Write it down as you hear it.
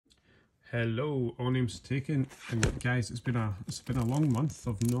Hello, all names taken, and guys, it's been a long month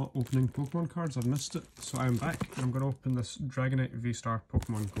of not opening Pokemon cards. I've missed it, so I'm back and I'm going to open this Dragonite VStar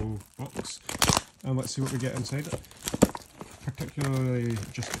Pokemon Go box, and let's see what we get inside it. Particularly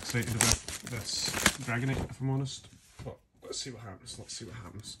just excited about this Dragonite, if I'm honest. But let's see what happens. Let's see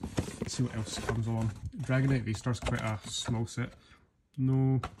what else comes along. Dragonite VStar's quite a small set.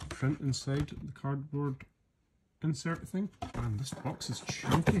 No print inside the cardboard insert thing, and this box is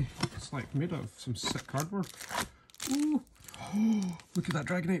chunky. It's like made out of some sick cardboard. Ooh. Oh, look at that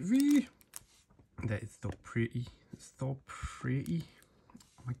Dragonite V. That is so pretty. It's so pretty.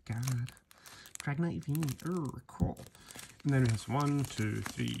 Oh my god. Dragonite V. Cool. And then we have 1, 2,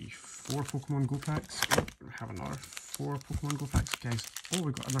 3, 4 Pokemon Go packs. Oh, we have another 4 Pokemon Go packs, guys. Oh,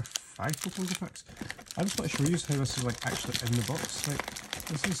 we got another 5 Pokemon Go packs. I just want to show you how this is like actually in the box. Like,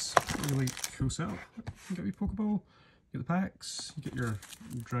 this is a really cool setup. You get your Pokeball, you get the packs, you get your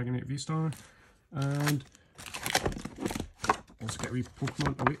Dragonite VStar, and also get a wee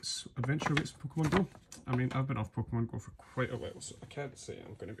Pokemon Awaits, Adventure Awaits Pokemon Go. I mean, I've been off Pokemon Go for quite a while, so I can't say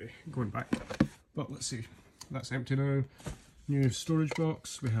I'm going to be going back. But let's see. That's empty now. New storage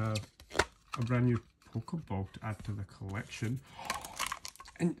box. We have a brand new Pokeball to add to the collection.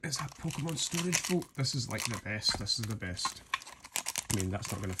 And it's a Pokemon storage vault. This is like the best. This is the best. I mean,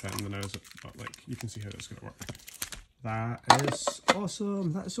 that's not going to fit in the now, is it? But like, you can see how it's going to work. That is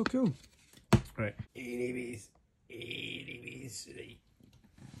awesome. That is so cool. Right. Anyways. Right.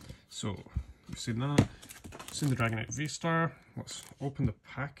 So, we've seen that. We've seen the Dragonite VStar. Let's open the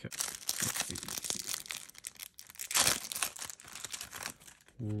packet. Let's see.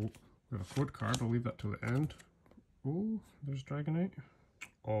 Oh, we have a code card. I'll leave that till the end. Oh, there's Dragonite.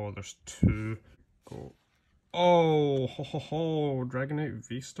 Oh, there's 2. Go. Oh, ho ho ho, Dragonite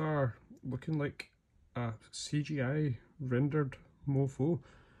VStar, looking like a CGI rendered mofo.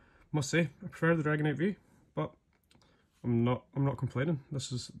 Must say, I prefer the Dragonite V, but I'm not complaining.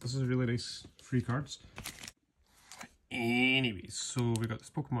 This is really nice free cards. Anyways, so we got this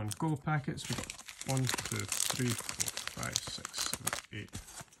Pokemon Go packets. We got 1, 2, 3, 4, 5, 6, 7, 8,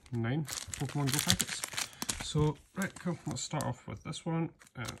 9 Pokemon Go packets. So right, cool. Let's start off with this one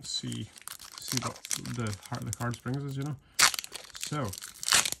and see what the heart of the cards brings us, you know. So,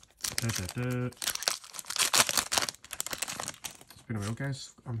 it's been a while,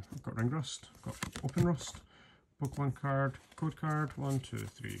 guys. I've got Ring Rust, got Open Rust, Pokemon card, code card, 1, 2,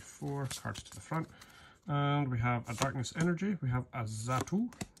 3, 4 cards to the front, and we have a Darkness Energy, we have a Zato,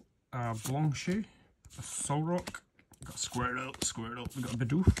 a Blanchet, a Solrock, we got Squirtle, we got a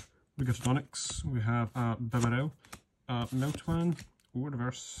Bidoof, we got Onix, we have a Bibarel, a Meltman. Oh,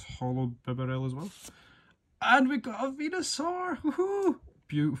 reverse hollow Bibarel as well. And we got a Venusaur! Woohoo!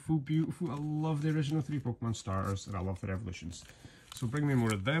 Beautiful, beautiful. I love the original 3 Pokemon starters and I love the evolutions. So bring me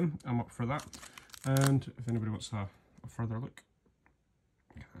more of them. I'm up for that. And if anybody wants a further look.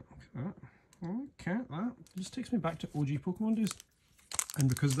 Look at that. Look at that. It just takes me back to OG Pokemon days. And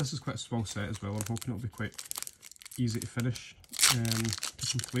because this is quite a small set as well, I'm hoping it'll be quite easy to finish to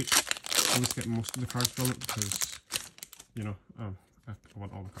complete. I'll just get most of the cards from it because, you know, I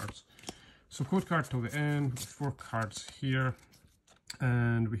want all the cards. So code card till the end. 4 cards here,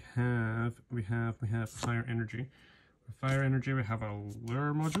 and we have Fire Energy. With Fire Energy, we have a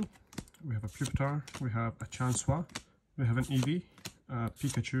Lure module. We have a Pupitar. We have a Chanswa. We have an Eevee, a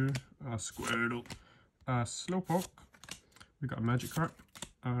Pikachu, a Squirtle, a Slowpoke. We got a Magikarp,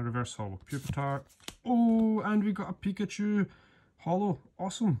 a Reverse Hollow Pupitar. Oh, and we got a Pikachu Hollow.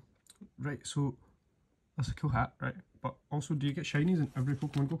 Awesome. Right, so that's a cool hat, right? But also, do you get shinies in every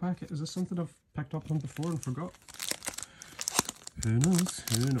Pokemon Go packet? Is this something I've picked up on before and forgot? Who knows?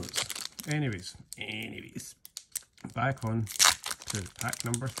 Who knows? Anyways, back on to pack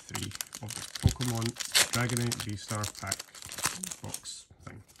number 3 of the Pokemon Dragonite VStar pack box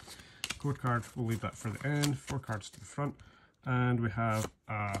thing. Code card, we'll leave that for the end. 4 cards to the front. And we have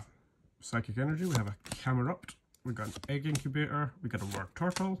a Psychic Energy, we have a Camerupt, we got an Egg Incubator, we got a Word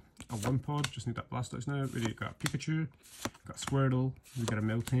Turtle, a Wimpod, just need that Blastoise now, we got a Pikachu, got a Squirtle, we got a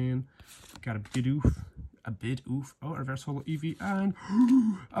Meltan, got a Bidoof, oh, a Reverse Hollow Eevee, and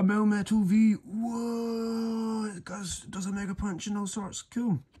a Melmetal V. Whoa, it does a Mega Punch and all sorts.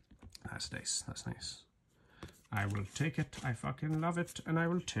 Cool. That's nice, that's nice. I will take it, I fucking love it, and I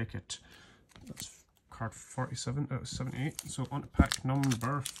will take it. That's card 47 out of 78, so on to pack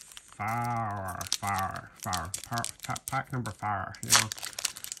number pack number 4, you know,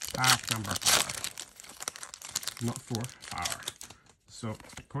 pack number 4, not 4, 4. So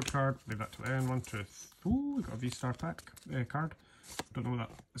code card, leave that to the end. 1, 2, 3. Ooh, we got a VStar pack card. Don't know what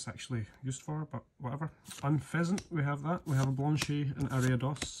that is actually used for, but whatever. Unpheasant, we have that. We have a Blanchet, an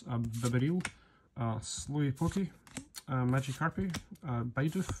Ariados, a Bibaril, a Slowy Pokey, a Magikarp, a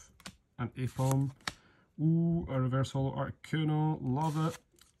Bidoof, an Apom, ooh, a Reverse Holo Articuno, love it.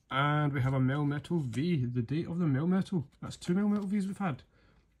 And we have a Melmetal V, the date of the Melmetal. That's 2 Melmetal Vs we've had.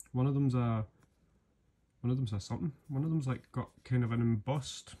 One of them's a something. One of them's like got kind of an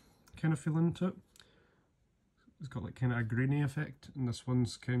embossed kind of feeling to it. It's got like kind of a grainy effect, and this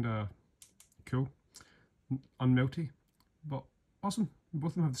one's kind of cool, unmelty, but awesome.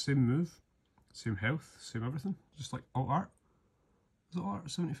 Both of them have the same move, same health, same everything, just like alt art. Is it alt art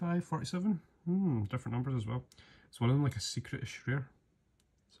 75, 47? Different numbers as well. Is one of them like a secret-ish rare?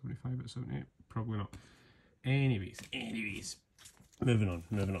 75 at 78? Probably not. Anyways, moving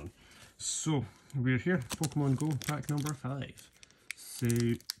on. So, we're here, Pokemon Go, pack number 5. So,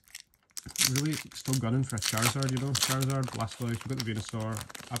 really still gunning for a Charizard, you know, Charizard, Blastoise, we've got the VStar,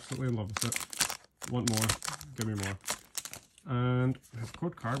 absolutely in love with it. Want more, give me more. And we have a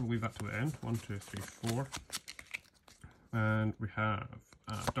code card, we'll leave that to the end, 1, 2, 3, 4. And we have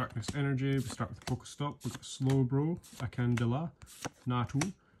Darkness Energy, we start with the Pokestop, we've got Slowbro, a Candela,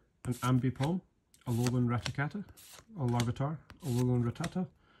 Natu, an Ambipom, a Alolan Raticata, a Larvitar, a Alolan Rattata,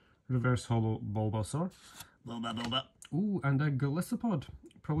 Reverse Holo Bulbasaur, ooh, and a Golisopod.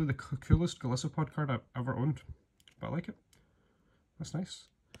 Probably the coolest Golisopod card I've ever owned, but I like it. That's nice.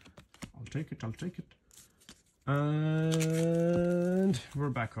 I'll take it. And we're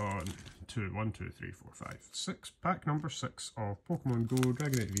back on to 1, 2, 3, 4, 5, 6. Pack number 6 of Pokemon Go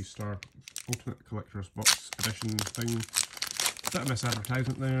Dragonite VStar Ultimate Collector's Box Edition thing. Bit of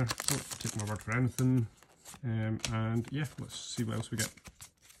misadvertisement there. Don't take my word for anything. And yeah, let's see what else we get.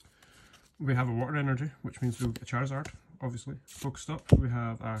 We have a Water Energy, which means we'll get a Charizard, obviously. Pokestop, we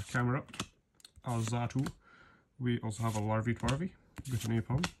have a Camerupt, a Xatu. We also have a Larvitar, we've got an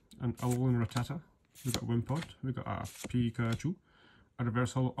Apom, an Alolan Rattata. We've got a Wimpod, we've got a Pikachu, a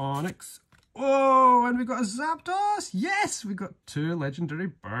Reverse Holo Onix. Oh, and we got a Zapdos! Yes! We got 2 legendary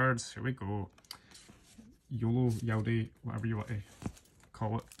birds. Here we go. YOLO, Yaldi, whatever you want to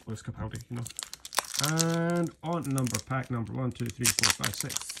call it. Lewis Capaldi, you know. And on pack number 1, 2, 3, 4, 5,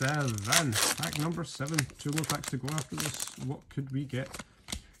 6, 7. Pack number 7. 2 more packs to go after this. What could we get?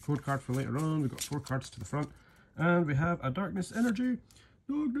 Code card for later on. We've got 4 cards to the front. And we have a Darkness Energy.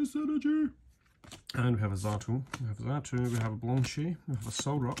 And we have a Xatu. We have a Blanchet. We have a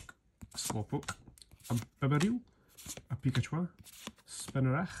Solrock. A Slowpoke. A Bibaril. A Pikachu.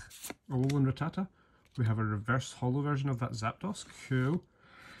 Spinarak. A Alolan Rattata. We have a reverse holo version of that Zapdos. Cool.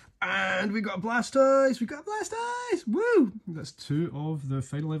 And we got a Blastoise! Woo! That's 2 of the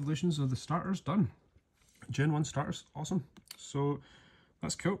final evolutions of the starters done. Gen 1 starters, awesome. So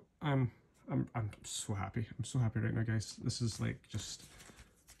that's cool. I'm so happy. I'm so happy right now, guys. This is like just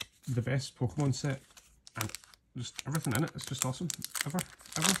the best Pokemon set, and just everything in it. It's just awesome. Ever.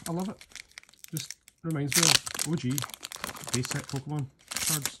 I love it. Just reminds me of OG base set Pokemon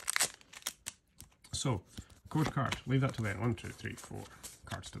cards. So, code card. Leave that to the end. 1, 2, 3, 4.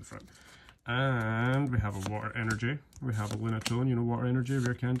 Cards to the front. And we have a Water Energy. We have a Lunatone, you know, Water Energy,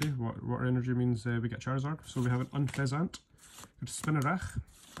 rare candy. Water Energy means we get Charizard. So we have an Unpheasant, got a Spinarak,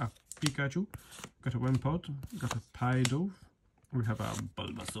 a Pikachu, got a Wimpod, got a Pidove, we have a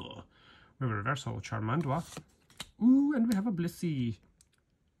Bulbasaur, we have a Reverse Holo Charmandois, ooh, and we have a Blissey,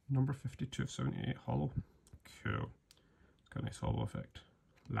 number 52 of 78 holo. Cool. It's got a nice holo effect.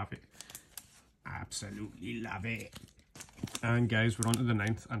 Love it. Absolutely love it. And guys, we're on to the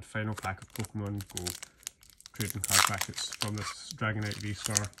 9th and final pack of Pokemon Go trading card packets from this Dragonite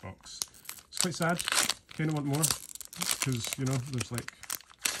VStar box. It's quite sad. Kind of want more because, you know, there's like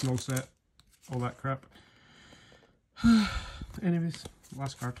small set, all that crap. Anyways,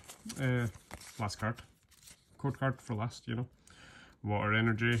 last card. Code card for last, you know. Water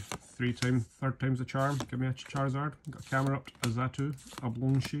Energy, 3 times, 3rd time's the charm. Give me a Charizard. Got a Camerupt, a Xatu, a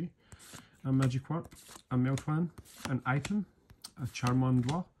Blanchet, a Magikarp, a Meltwan, an Item, a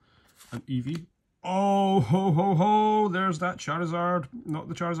Charmandois, an Eevee. Oh, ho, ho, ho! There's that Charizard. Not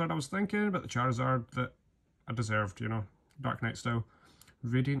the Charizard I was thinking, but the Charizard that I deserved, you know. Dark Knight style.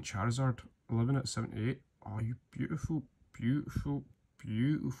 Radiant Charizard, 11 at 78. Oh, you beautiful, beautiful,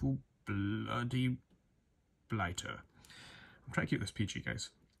 beautiful bloody blighter. I'm trying to keep this peachy, guys.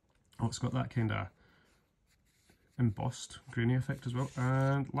 Oh, it's got that kind of embossed grainy effect as well.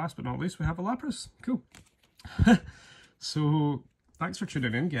 And last but not least, we have a Lapras. Cool. So thanks for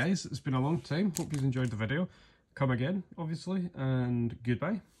tuning in, guys. It's been a long time. Hope you've enjoyed the video. Come again, obviously, and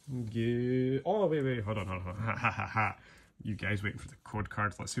goodbye. Oh, wait, hold on. Ha ha ha ha. You guys waiting for the code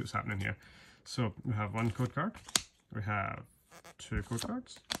cards. Let's see what's happening here. So we have 1 code card. We have 2 code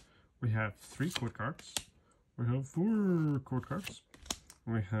cards. We have 3 code cards. We have 4 code cards.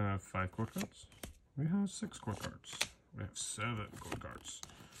 We have 5 code cards. We have 6 code cards. We have 7 code cards.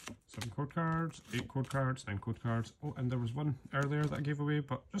 7 code cards, 8 code cards, 9 code cards. Oh, and there was one earlier that I gave away,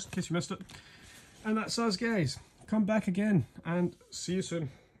 but just in case you missed it. And that's us, guys. Come back again and see you soon.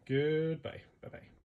 Goodbye. Bye-bye.